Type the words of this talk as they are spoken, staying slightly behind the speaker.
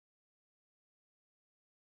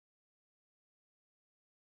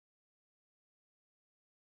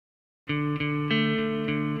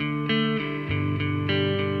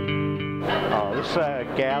This is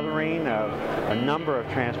a gathering of a number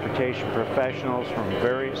of transportation professionals from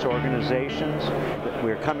various organizations.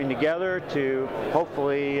 We're coming together to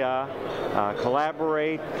hopefully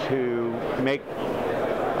collaborate to make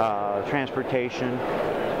transportation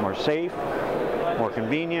more safe, more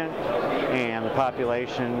convenient, and the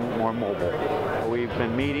population more mobile. We've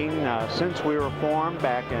been meeting since we were formed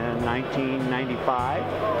back in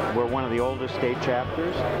 1995. We're one of the oldest state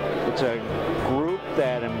chapters. It's a group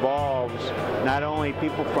that involves not only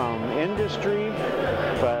people from industry,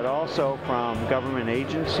 but also from government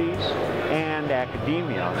agencies and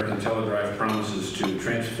academia. IntelliDrive promises to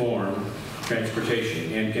transform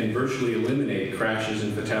transportation and can virtually eliminate crashes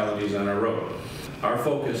and fatalities on our road. Our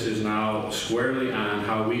focus is now squarely on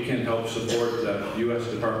how we can help support the U.S.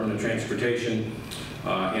 Department of Transportation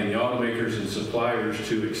and the automakers and suppliers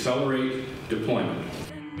to accelerate deployment.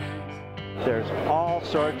 There's all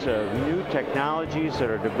sorts of new technologies that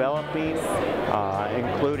are developing,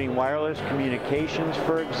 including wireless communications,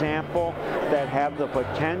 for example, that have the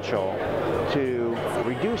potential to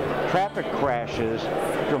reduce traffic crashes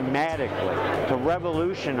dramatically, to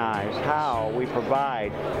revolutionize how we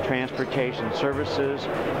provide transportation services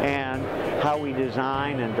and how we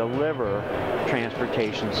design and deliver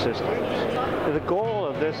transportation systems. The goal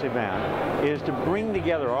of this event is to bring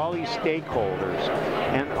together all these stakeholders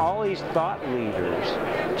and all these thought leaders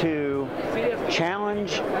to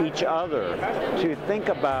challenge each other to think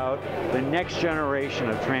about the next generation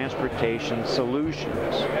of transportation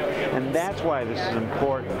solutions. And that's why this is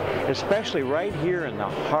important, especially right here in the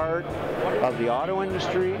heart of the auto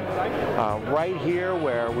industry, right here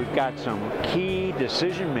where we've got some key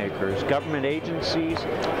decision makers, government agencies.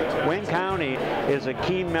 Wayne County is a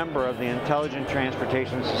key member of the Intelligent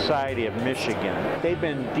Transportation Society of Michigan. They've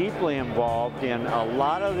been deeply involved in a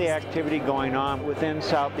lot of the activity going on within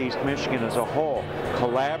Southeast Michigan as a whole,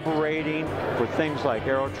 collaborating with things like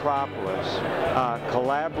Aerotropolis,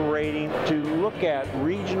 collaborating to look at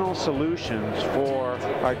regional solutions for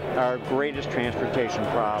our greatest transportation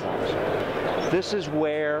problems. This is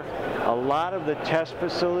where a lot of the test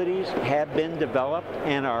facilities have been developed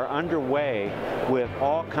and are underway with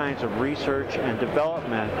all kinds of research and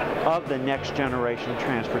development of the next generation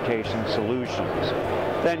transportation solutions.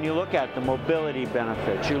 Then you look at the mobility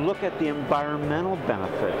benefits, you look at the environmental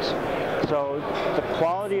benefits. So the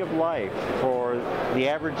quality of life for the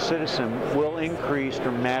average citizen will increase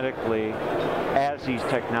dramatically as these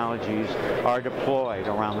technologies are deployed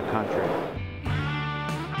around the country.